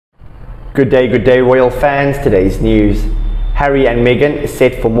Good day royal fans. Today's news. Harry and Meghan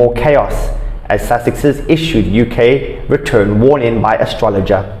set for more chaos as Sussexes issued UK return warning by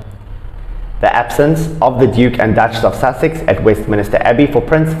astrologer. The absence of the Duke and Duchess of Sussex at Westminster Abbey for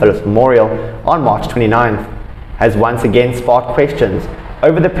Prince Philip's memorial on March 29th has once again sparked questions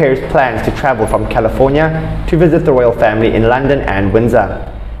over the pair's plans to travel from California to visit the royal family in London and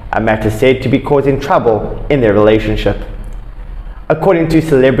Windsor, a matter said to be causing trouble in their relationship. According to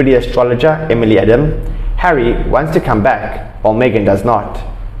celebrity astrologer Emily Adam, Harry wants to come back while Meghan does not.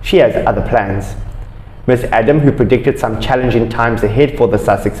 She has other plans. Miss Adam, who predicted some challenging times ahead for the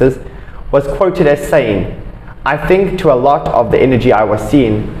Sussexes, was quoted as saying, "I think to a lot of the energy I was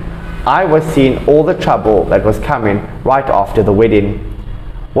seeing all the trouble that was coming right after the wedding.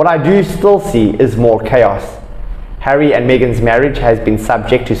 What I do still see is more chaos." Harry and Meghan's marriage has been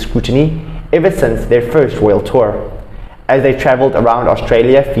subject to scrutiny ever since their first royal tour, as they travelled around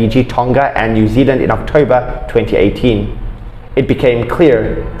Australia, Fiji, Tonga and New Zealand in October 2018. It became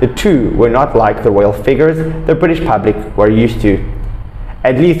clear the two were not like the royal figures the British public were used to,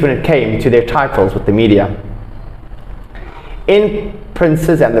 at least when it came to their titles with the media. In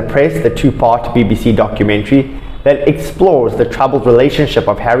Princes and the Press, the two-part BBC documentary that explores the troubled relationship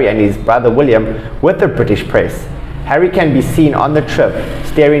of Harry and his brother William with the British press, Harry can be seen on the trip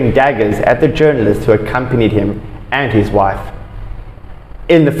staring daggers at the journalists who accompanied him and his wife.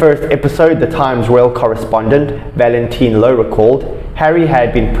 In the first episode, the Times royal correspondent Valentine Lowe recalled Harry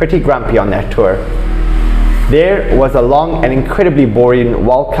had been pretty grumpy on that tour. There was a long and incredibly boring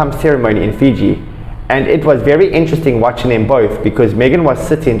welcome ceremony in Fiji, and it was very interesting watching them both because Meghan was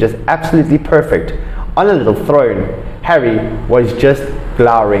sitting just absolutely perfect on a little throne. Harry was just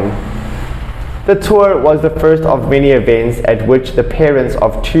glowering. The tour was the first of many events at which the parents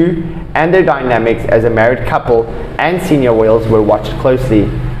of two and their dynamics as a married couple and senior royals were watched closely,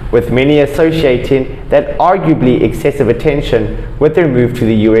 with many associating that arguably excessive attention with their move to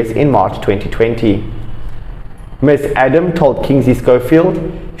the US in March 2020. Miss Adam told Kingsley Schofield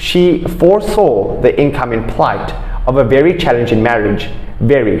she foresaw the incoming plight of a very challenging marriage,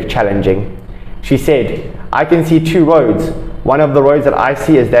 very challenging. She said, "I can see two roads. One of the roads that I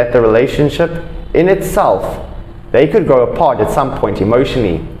see is that the relationship in itself, they could grow apart at some point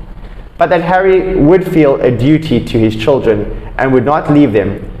emotionally, but that Harry would feel a duty to his children and would not leave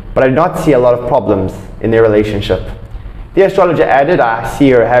them, but I do not see a lot of problems in their relationship." The astrologer added, "I see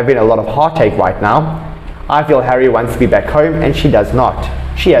her having a lot of heartache right now. I feel Harry wants to be back home and she does not.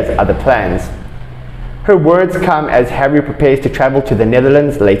 She has other plans." Her words come as Harry prepares to travel to the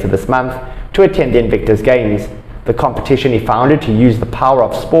Netherlands later this month to attend the Invictus Games, the competition he founded to use the power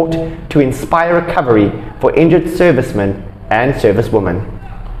of sport to inspire recovery for injured servicemen and servicewomen.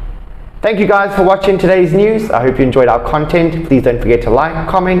 Thank you guys for watching today's news. I hope you enjoyed our content. Please don't forget to like,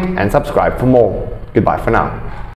 comment and subscribe for more. Goodbye for now.